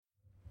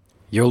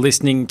You're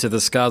listening to the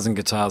Scars and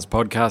Guitars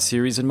podcast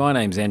series, and my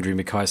name's Andrew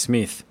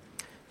Mackay-Smith.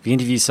 The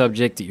interview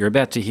subject that you're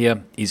about to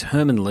hear is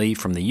Herman Li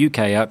from the UK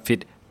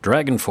outfit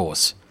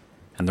DragonForce,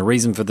 and the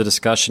reason for the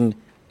discussion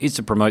is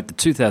to promote the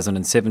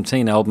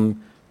 2017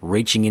 album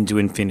Reaching Into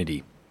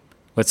Infinity.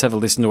 Let's have a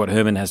listen to what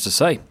Herman has to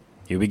say.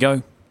 Here we go.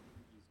 It's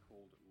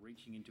called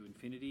Reaching Into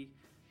Infinity.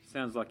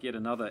 Sounds like yet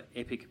another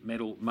epic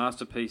metal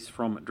masterpiece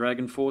from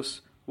DragonForce.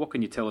 What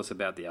can you tell us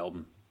about the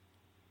album?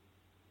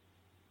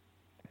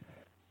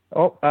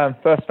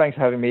 First, thanks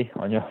for having me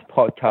on your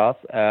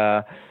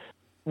podcast.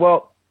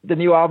 Well, the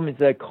new album is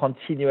a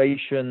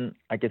continuation,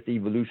 I guess, the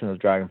evolution of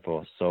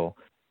DragonForce. So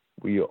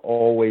we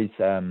always,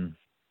 try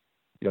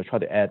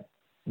to add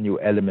new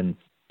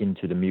elements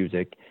into the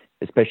music,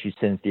 especially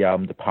since the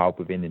album The Power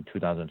Within in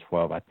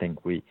 2012. I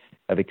think we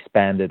have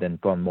expanded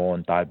and gone more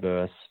and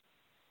diverse,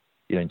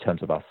 in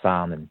terms of our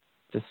sound, and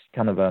just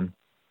kind of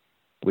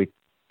we're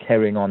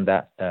carrying on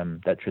that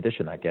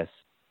tradition, I guess,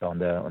 on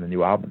the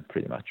new album,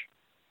 pretty much.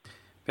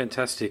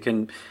 Fantastic.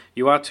 And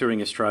you are touring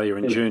Australia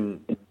in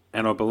June,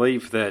 and I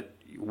believe that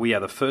we are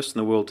the first in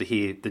the world to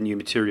hear the new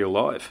material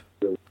live.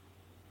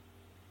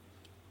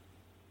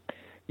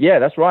 Yeah,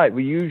 that's right.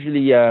 We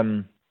usually,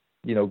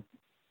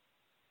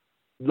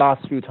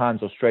 last few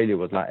times Australia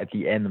was like at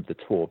the end of the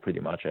tour pretty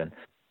much. And,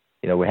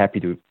 we're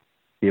happy to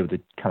be able to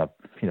kind of,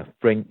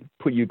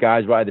 put you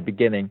guys right at the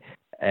beginning.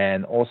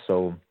 And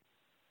also,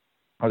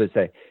 how to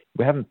say,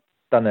 we haven't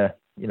done a,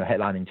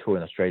 headlining tour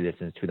in Australia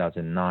since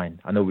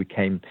 2009. I know we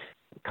came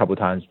a couple of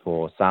times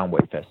for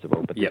Soundwave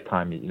Festival, but this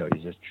time,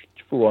 it's just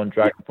full-on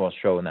DragonForce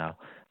show now.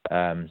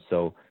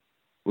 So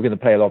we're going to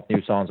play a lot of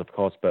new songs, of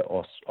course, but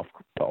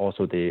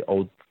also the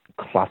old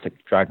classic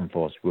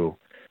DragonForce will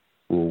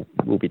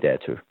be there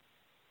too.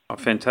 Oh,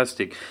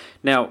 fantastic.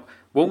 Now,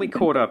 when we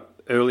caught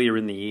up earlier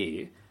in the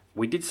year,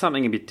 we did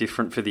something a bit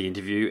different for the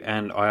interview,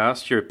 and I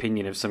asked your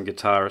opinion of some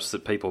guitarists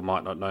that people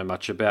might not know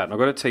much about. And I've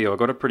got to tell you, I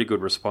got a pretty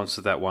good response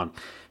to that one,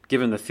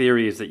 given the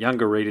theory is that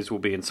younger readers will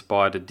be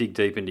inspired to dig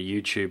deep into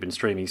YouTube and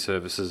streaming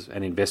services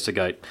and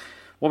investigate.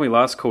 When we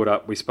last caught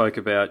up, we spoke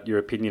about your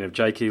opinion of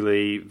J.K.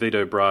 Lee,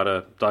 Vito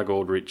Bratta, Doug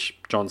Aldrich,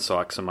 John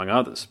Sykes, among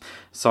others.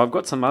 So I've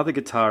got some other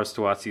guitarists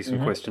to ask you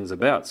some questions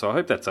about, so I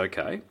hope that's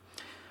okay.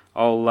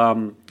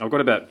 I've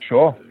got about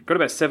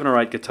 7 or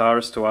 8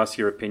 guitarists to ask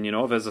your opinion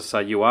of. As I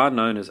say, you are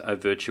known as a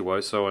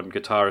virtuoso, and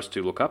guitarists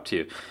do look up to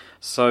you.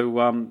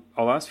 So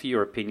I'll ask for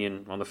your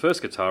opinion on the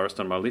first guitarist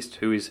on my list,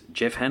 who is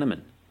Jeff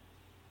Hanneman.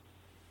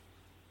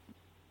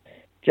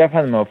 Jeff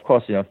Hanneman, of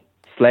course,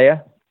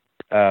 Slayer.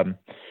 I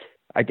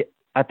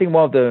think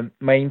one of the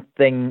main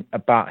thing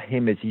about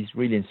him is he's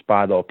really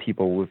inspired a lot of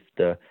people with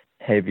the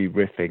heavy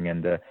riffing,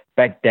 and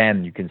back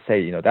then you can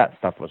say that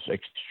stuff was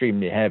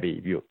extremely heavy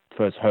if you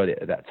first heard it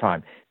at that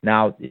time.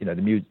 Now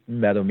the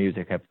metal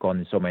music have gone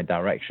in so many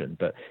directions,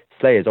 but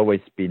Slayer has always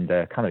been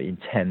the kind of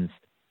intense,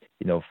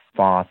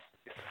 fast,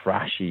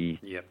 flashy,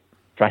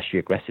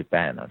 aggressive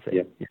band, I'd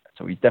say. Yeah.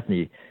 So he's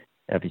definitely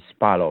have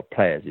inspired a lot of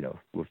players,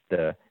 with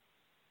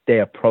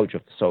their approach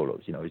of the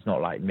solos. It's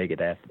not like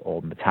Megadeth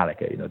or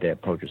Metallica. Their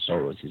approach of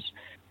solos is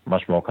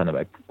much more kind of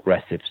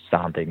aggressive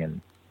sounding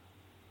and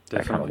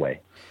that kind of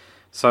way.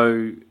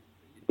 So,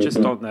 just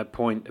on that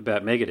point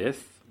about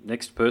Megadeth,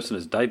 next person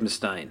is Dave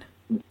Mustaine.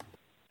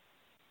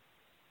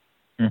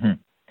 Mm-hmm.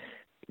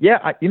 Yeah,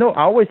 I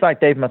always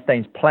liked Dave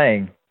Mustaine's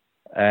playing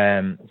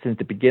since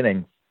the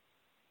beginning.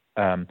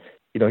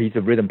 He's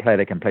a rhythm player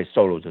that can play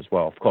solos as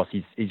well. Of course,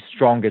 he's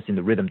strongest in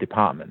the rhythm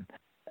department.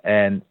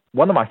 And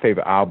one of my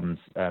favorite albums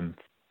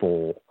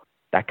for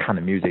that kind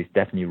of music is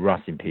definitely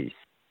Rust in Peace.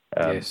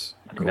 Yes,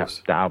 of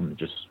course. The album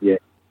just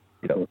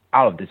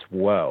out of this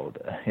world.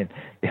 And,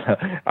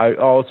 I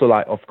also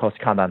like, of course,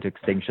 Countdown to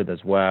Extinction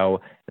as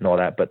well and all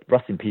that. But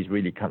Rust in Peace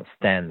really kind of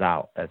stands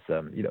out as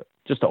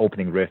just the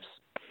opening riffs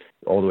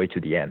all the way to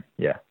the end.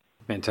 Yeah,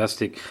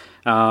 fantastic.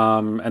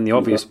 And the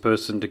obvious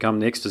person to come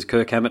next is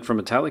Kirk Hammett from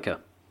Metallica.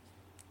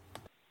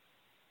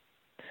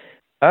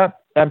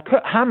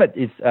 Kirk Hammett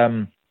is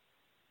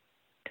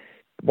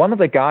one of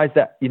the guys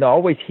that I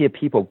always hear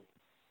people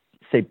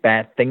say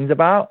bad things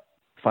about.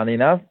 Funny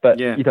enough, but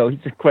he's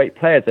a great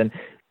player, and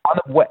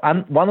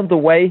one of the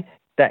way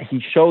that he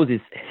shows is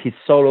his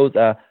solos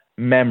are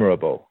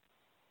memorable.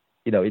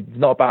 It's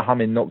not about how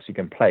many notes you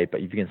can play,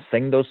 but if you can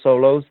sing those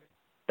solos,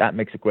 that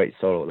makes a great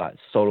solo. Like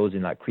solos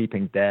in like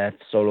Creeping Death,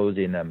 solos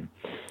in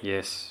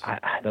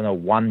I don't know,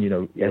 one,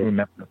 I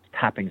remember the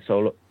tapping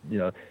solo,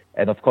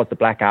 and of course the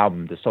Black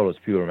Album, the solos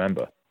people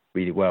remember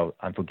really well,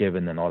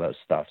 Unforgiven and all that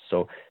stuff.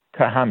 So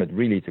Kirk Hammett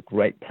really is a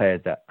great player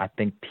that I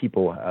think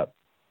people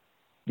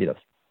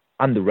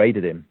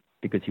underrated him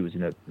because he was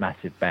in a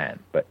massive band.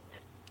 But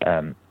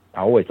I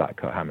always like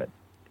Kirk Hammett.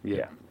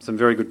 Yeah, some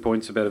very good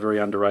points about a very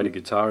underrated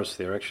guitarist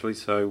there, actually.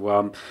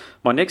 So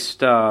my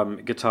next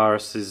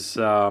guitarist is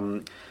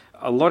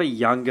a lot of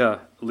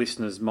younger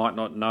listeners might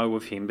not know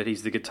of him, but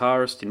he's the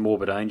guitarist in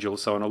Morbid Angel.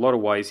 So in a lot of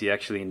ways, he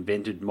actually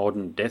invented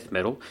modern death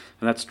metal,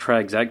 and that's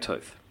Trag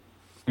Zagtooth.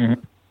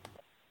 Mm-hmm.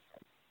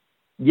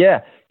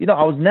 Yeah,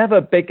 I was never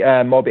a big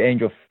Morbid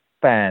Angel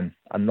fan,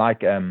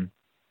 unlike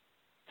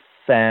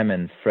Sam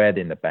and Fred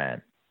in the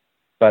band,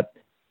 but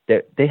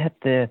they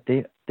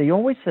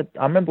always had.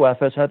 I remember when I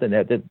first heard them, they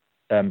had the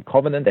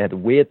Covenant. They had the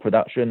weird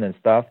production and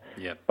stuff.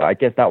 Yeah. But I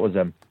guess that was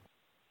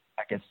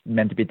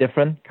meant to be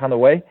different kind of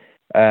way.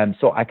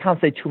 So I can't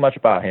say too much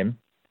about him.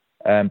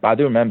 But I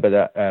do remember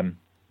that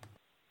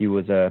he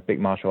was a big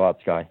martial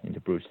arts guy into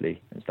Bruce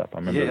Lee and stuff. I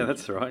remember. Yeah,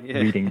 that's right. Yeah.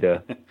 Reading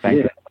the. There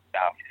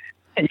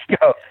you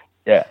go.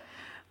 Yeah.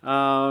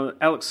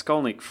 Alex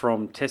Skolnick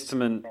from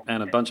Testament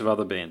and a bunch of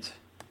other bands.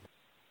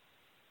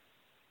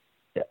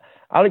 Yeah,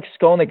 Alex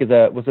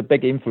Skolnick was a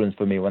big influence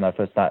for me when I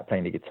first started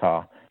playing the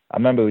guitar. I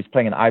remember he was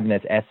playing an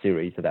Ibanez S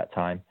series at that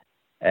time,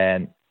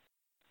 and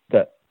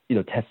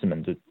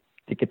Testament,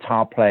 the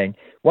guitar playing.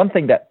 One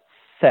thing that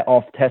set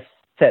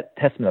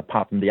Testament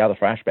apart from the other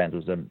thrash bands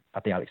was I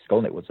think Alex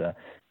Skolnick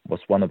was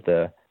one of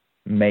the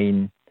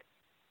main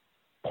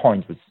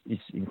points was his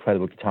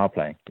incredible guitar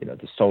playing.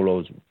 The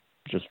solos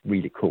just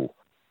really cool.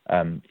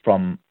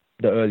 From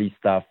the early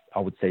stuff, I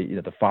would say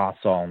the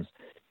fast songs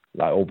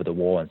like Over the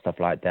Wall and stuff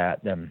like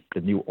that.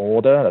 The New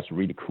Order, that's a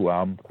really cool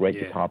album. Great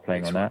guitar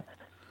playing on that.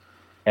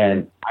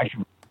 And I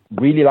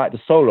really like the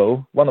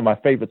solo. One of my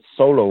favorite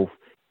solo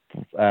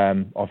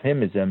of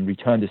him is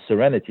Return to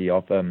Serenity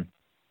of the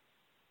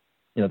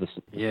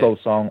slow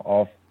song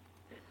of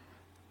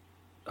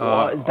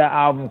what is that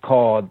album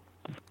called?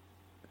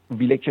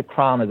 Electric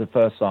Crown is the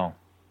first song.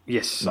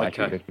 Yes, no,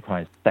 okay. Electric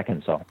Crown is the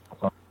second song.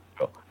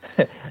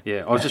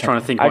 Yeah, I was just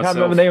trying to think I myself.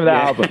 can't remember the name of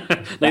that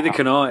album. Neither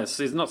can I. It's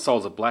not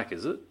Souls of Black,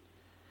 is it?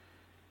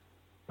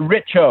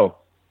 Ritual.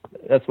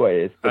 That's what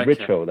it is. The Okay.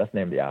 Ritual. That's the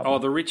name of the album. Oh,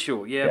 The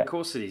Ritual. Yeah, of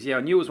course it is. Yeah,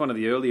 I knew it was one of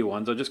the earlier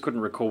ones. I just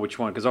couldn't recall which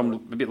one because I'm a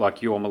bit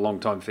like you. I'm a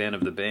long-time fan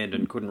of the band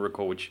and couldn't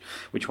recall which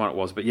one it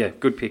was. But yeah,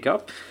 good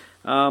pickup.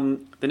 The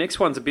next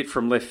one's a bit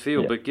from left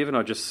field, but given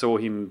I just saw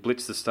him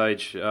blitz the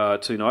stage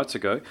 2 nights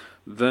ago,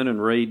 Vernon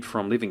Reid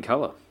from Living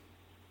Colour.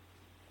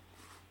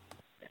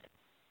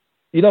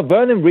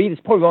 Vernon Reid is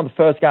probably one of the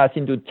first guys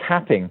to do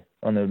tapping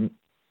in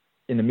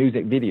the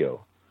music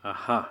video.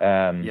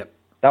 Yep.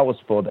 That was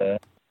for the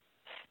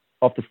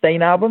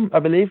Stain album, I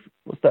believe.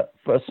 What's that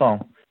first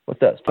song?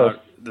 What's that first?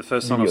 The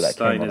first song of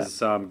Stain is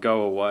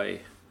 "Go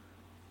Away."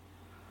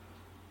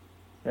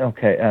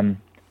 Okay.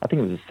 I think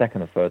it was the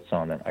second or third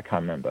song. Then I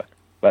can't remember.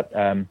 But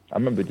I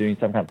remember doing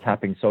some kind of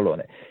tapping solo on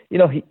it.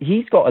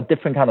 He's got a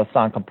different kind of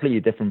sound, completely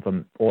different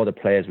from all the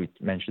players we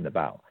mentioned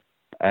about.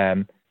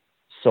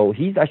 So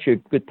he's actually a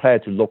good player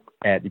to look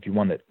at if you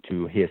wanted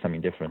to hear something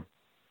different.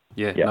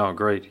 Yeah. No,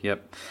 agreed.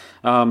 Yep.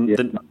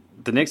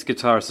 The next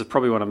guitarist is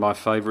probably one of my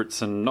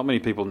favourites, and not many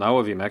people know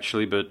of him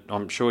actually, but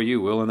I'm sure you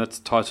will, and that's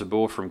Ty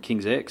Tabor from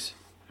King's X.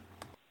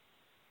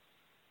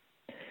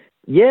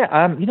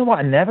 Yeah, you know what?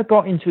 I never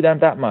got into them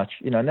that much.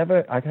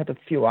 I had a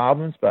few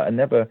albums, but I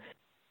never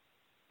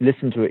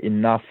listened to it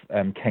enough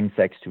King's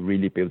X to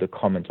really be able to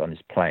comment on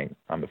his playing,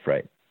 I'm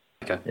afraid.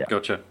 Okay,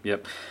 Gotcha.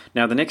 Yep.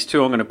 Now, the next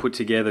two I'm going to put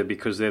together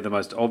because they're the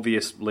most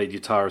obvious lead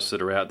guitarists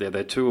that are out there.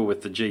 They tour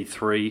with the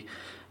G3,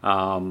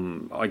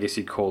 I guess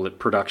you'd call it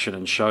production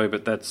and show,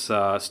 but that's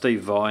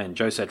Steve Vai and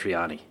Joe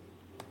Satriani.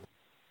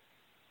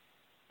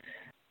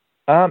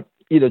 Joe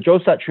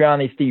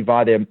Satriani, Steve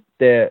Vai,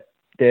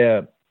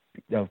 they're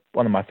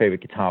one of my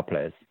favorite guitar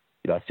players.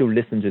 I still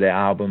listen to their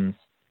albums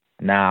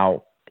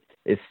now.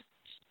 It's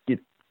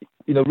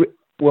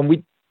when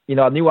we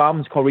our new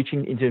album's called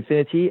Reaching into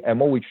Infinity, and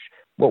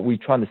what we're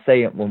trying to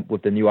say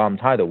with the new album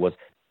title was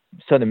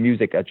certain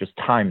music are just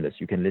timeless.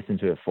 You can listen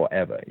to it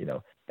forever,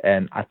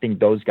 And I think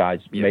those guys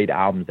made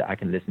albums that I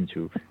can listen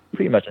to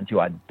pretty much until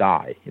I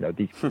die.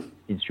 These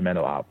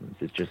instrumental albums.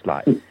 It's just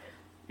like,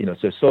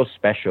 so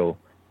special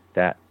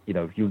that,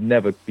 you'll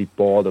never be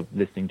bored of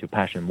listening to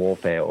Passion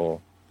Warfare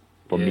or,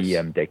 for me,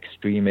 The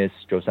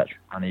Extremists, Joe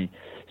Satriani,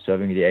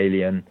 Serving the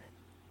Alien,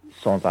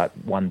 songs like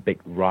One Big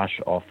Rush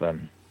of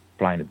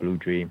Flying the Blue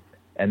Dream.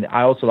 And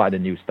I also like the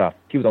new stuff.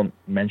 People don't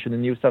mention the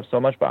new stuff so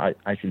much, but I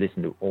actually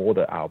listen to all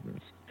the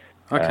albums.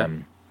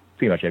 Okay.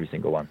 Pretty much every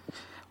single one.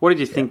 What did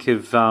you think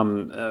of,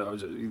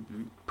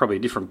 probably a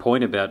different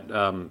point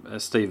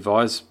about Steve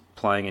Vai's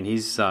playing and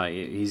his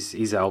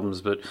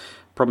albums, but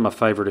probably my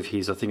favourite of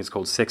his, I think it's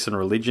called Sex and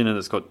Religion, and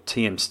it's got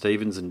T.M.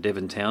 Stevens and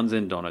Devin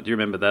Townsend on it. Do you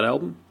remember that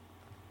album?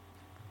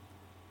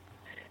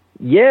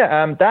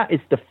 Yeah, that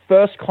is the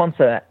first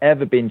concert I've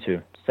ever been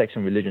to, Sex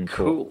and Religion tour.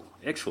 Cool,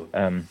 excellent.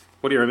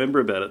 What do you remember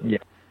about it? Yeah.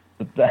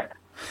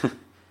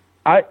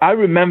 I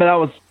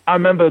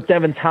remember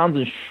Devin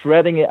Townsend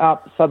shredding it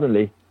up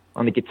suddenly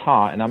on the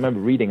guitar, and I remember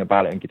reading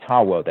about it in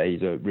Guitar World that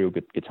he's a real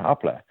good guitar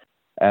player.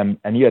 And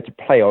he had to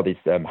play all these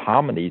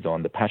harmonies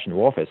on the Passion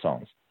Warfare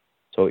songs.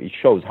 So it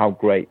shows how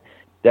great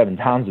Devin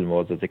Townsend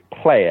was as a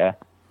player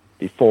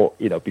before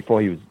he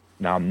was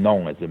now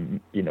known as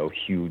a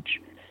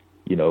huge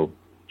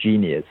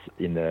genius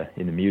in the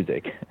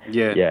music.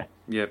 Yeah.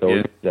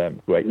 So it's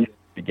great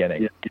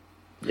beginning.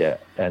 Yeah,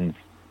 and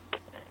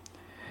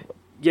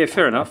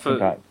fair enough.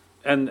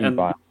 And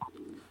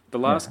the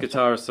last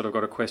guitarist that I've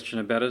got a question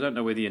about, I don't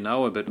know whether you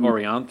know her, but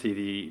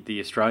Orianthi, the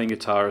Australian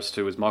guitarist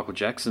who was Michael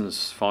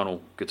Jackson's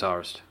final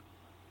guitarist.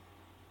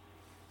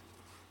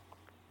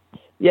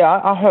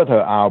 Yeah, I heard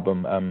her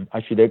album.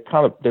 Actually,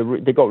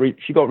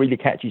 she got really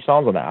catchy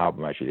songs on that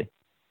album. Actually,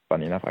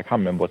 funny enough, I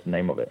can't remember what's the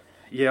name of it.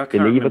 Yeah, I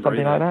can't Believe remember or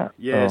something either. like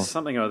that. Yeah,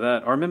 something like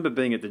that. I remember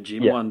being at the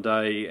gym one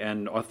day,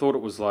 and I thought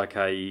it was like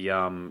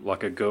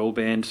a girl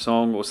band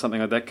song or something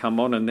like that come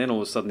on, and then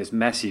all of a sudden this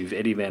massive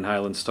Eddie Van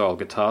Halen style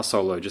guitar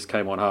solo just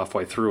came on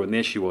halfway through, and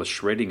there she was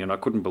shredding, and I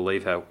couldn't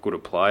believe how good a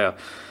player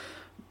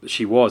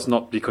she was.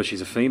 Not because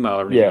she's a female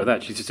or anything like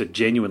that. She's just a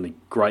genuinely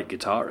great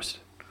guitarist.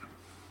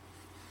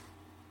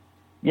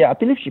 Yeah, I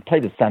believe she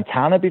played with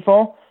Santana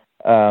before,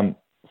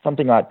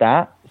 something like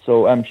that.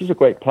 So she's a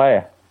great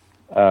player.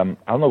 I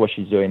don't know what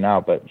she's doing now,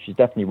 but she's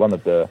definitely one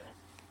of the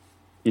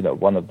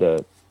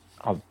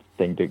I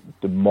think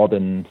the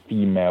modern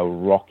female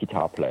rock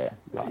guitar player.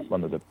 Like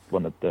one of the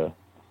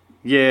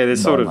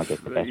there's sort of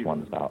the best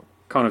ones out.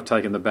 Kind of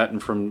taken the baton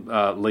from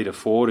Lita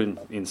Ford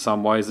in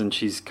some ways, and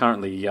she's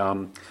currently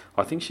I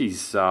think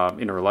she's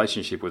in a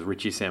relationship with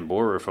Richie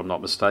Sambora, if I'm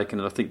not mistaken,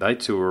 and I think they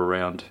tour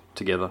around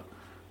together.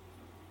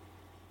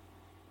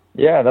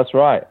 Yeah, that's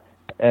right.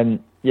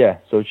 And yeah,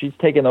 so she's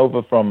taken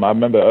over from, I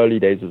remember early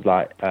days was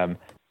like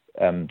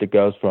the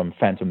girls from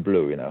Phantom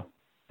Blue, you know.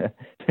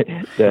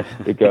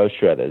 the girl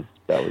shredders.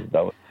 That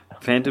was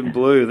Phantom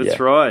Blue, that's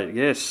right.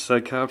 Yes,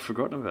 okay, I've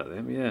forgotten about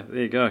them. Yeah,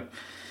 there you go.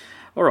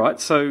 All right,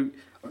 so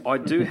I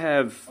do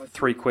have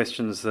 3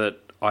 questions that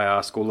I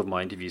ask all of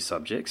my interview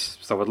subjects.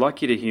 So I'd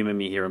like you to humour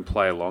me here and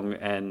play along.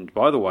 And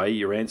by the way,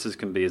 your answers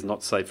can be as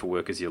not safe for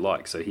work as you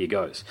like. So here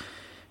goes.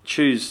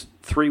 Choose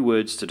 3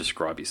 words to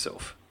describe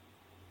yourself.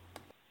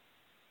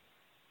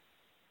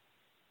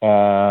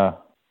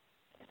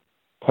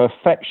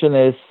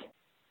 Perfectionist,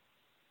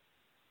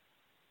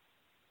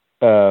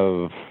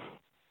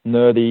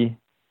 nerdy,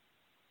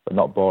 but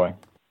not boring.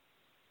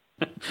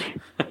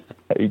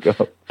 There you go.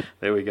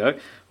 There we go.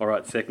 All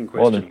right, second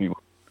question. More than people,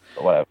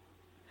 whatever.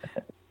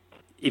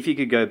 If you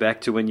could go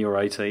back to when you were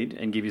 18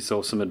 and give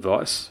yourself some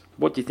advice,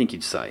 what do you think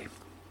you'd say?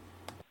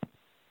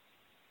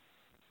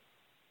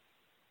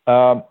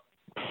 I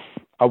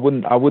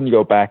wouldn't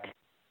go back.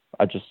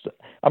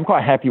 I'm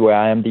quite happy where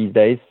I am these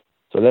days.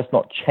 So let's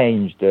not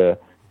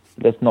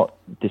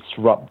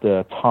disrupt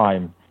the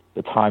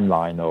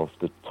timeline of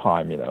the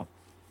time, you know,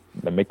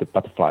 and make the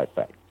butterfly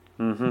effect.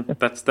 Mm-hmm.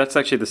 That's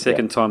actually the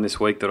second time this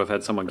week that I've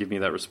had someone give me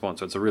that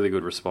response. So it's a really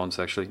good response,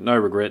 actually. No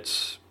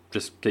regrets.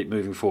 Just keep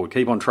moving forward.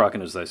 Keep on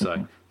trucking, as they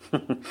say.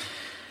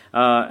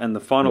 And the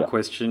final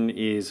question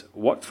is,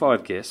 what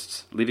 5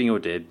 guests, living or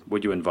dead,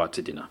 would you invite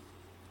to dinner?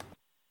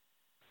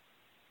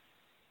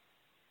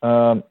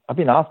 I've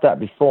been asked that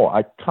before.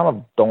 I kind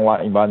of don't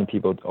like inviting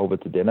people over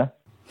to dinner.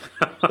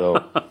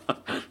 So,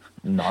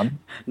 none.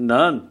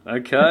 None.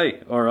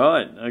 Okay. All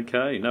right.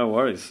 Okay. No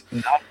worries.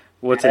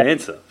 What's an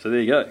answer? So there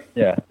you go.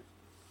 Yeah.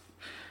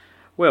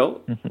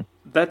 Well,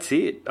 that's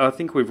it. I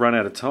think we've run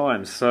out of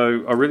time.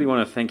 So I really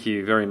want to thank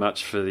you very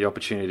much for the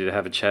opportunity to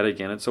have a chat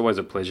again. It's always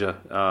a pleasure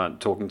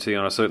talking to you,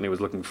 and I certainly was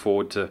looking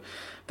forward to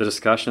the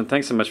discussion.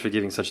 Thanks so much for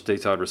giving such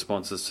detailed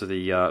responses to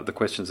the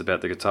questions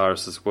about the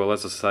guitarist as well.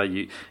 As I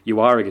say, you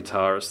are a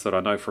guitarist that I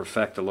know for a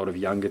fact a lot of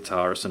young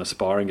guitarists and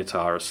aspiring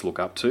guitarists look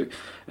up to,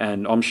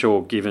 and I'm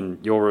sure given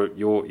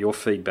your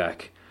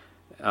feedback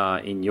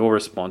in your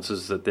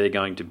responses that they're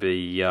going to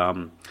be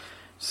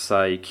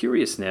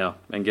curious now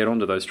and get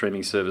onto those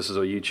streaming services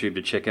or YouTube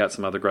to check out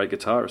some other great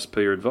guitarists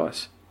per your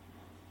advice.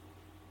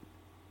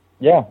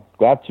 Yeah,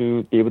 glad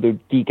to be able to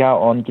geek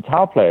out on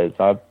guitar players.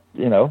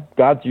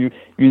 Glad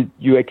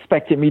you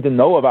expected me to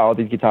know about all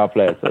these guitar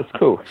players. That's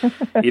cool.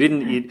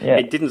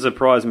 It didn't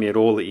surprise me at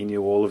all that you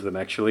knew all of them,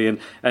 actually. And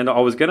I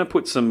was going to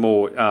put some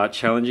more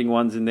challenging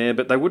ones in there,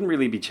 but they wouldn't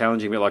really be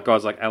challenging. But like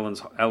guys like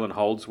Alan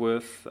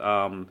Holdsworth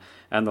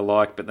and the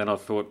like. But then I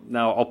thought,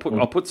 no, I'll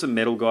put some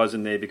metal guys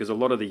in there because a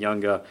lot of the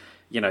younger,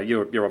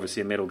 you're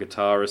obviously a metal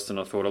guitarist, and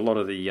I thought a lot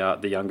of the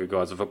younger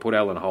guys. If I put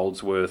Alan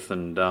Holdsworth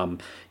and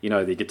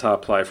the guitar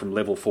player from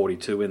Level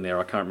 42 in there,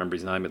 I can't remember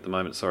his name at the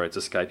moment. Sorry, it's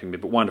escaping me.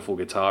 But wonderful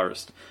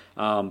guitarist.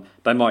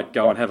 They might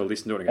go and have a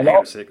listen to it and go, hang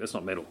on a sec, that's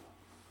not metal.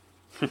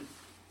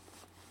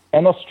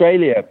 And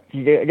Australia,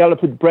 you got to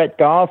put Brett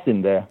Garth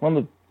in there. What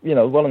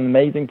an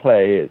amazing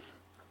player he is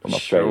from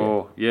Australia.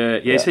 Sure, yeah.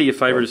 Is he your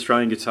favourite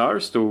Australian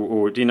guitarist,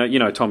 or do you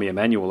know Tommy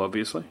Emmanuel,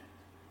 obviously?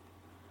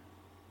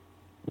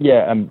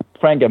 Yeah, and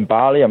Frank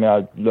Gambale. I mean,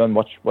 I learned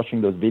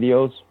watching those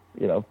videos,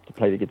 to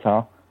play the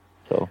guitar.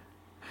 So.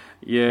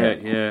 Yeah.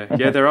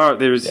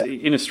 There is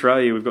in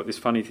Australia. We've got this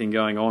funny thing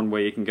going on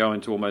where you can go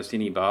into almost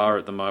any bar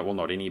at the moment. Well,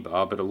 not any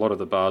bar, but a lot of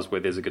the bars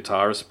where there's a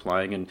guitarist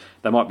playing, and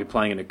they might be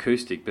playing an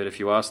acoustic. But if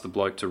you ask the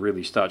bloke to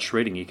really start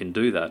shredding, you can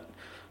do that.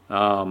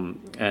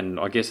 And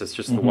I guess it's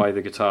just the way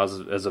the guitar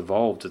has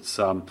evolved. It's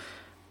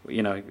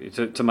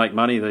to make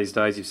money these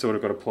days, you've sort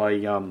of got to play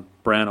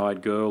Brown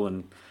Eyed Girl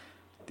and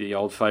the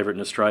old favourite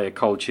in Australia,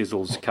 Cold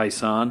Chisel's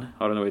Kaysan.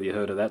 I don't know whether you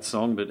heard of that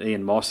song, but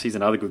Ian Moss, he's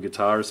another good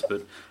guitarist.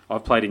 But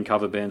I've played in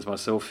cover bands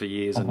myself for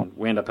years, and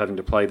we end up having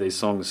to play these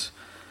songs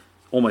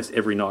almost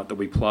every night that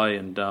we play.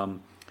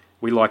 And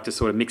we like to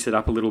sort of mix it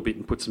up a little bit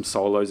and put some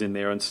solos in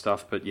there and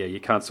stuff. But yeah, you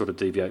can't sort of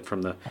deviate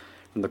from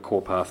the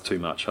core path too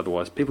much.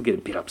 Otherwise, people get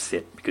a bit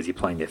upset because you're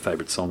playing their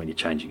favourite song and you're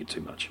changing it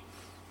too much.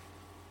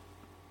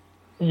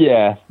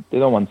 Yeah, they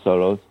don't want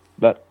solos.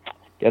 But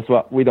guess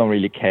what? We don't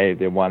really care if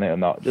they want it or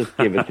not. Just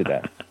give it to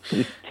them.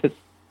 Just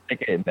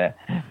stick it in there.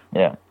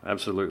 Yeah.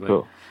 Absolutely.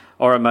 Cool.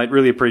 All right, mate.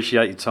 Really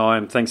appreciate your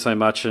time. Thanks so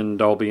much,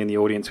 and I'll be in the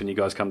audience when you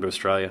guys come to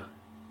Australia.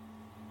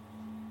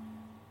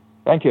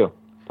 Thank you.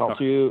 Talk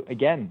to you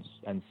again,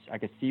 and I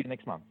can see you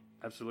next month.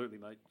 Absolutely,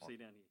 mate. See you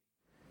down here.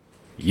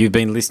 You've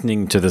been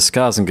listening to the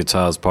Scars and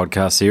Guitars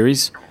podcast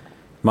series.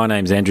 My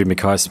name's Andrew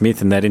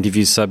Mackay-Smith, and that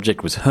interview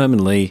subject was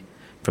Herman Li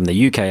from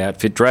the UK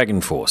outfit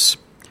DragonForce.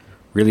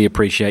 Really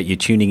appreciate you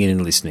tuning in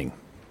and listening.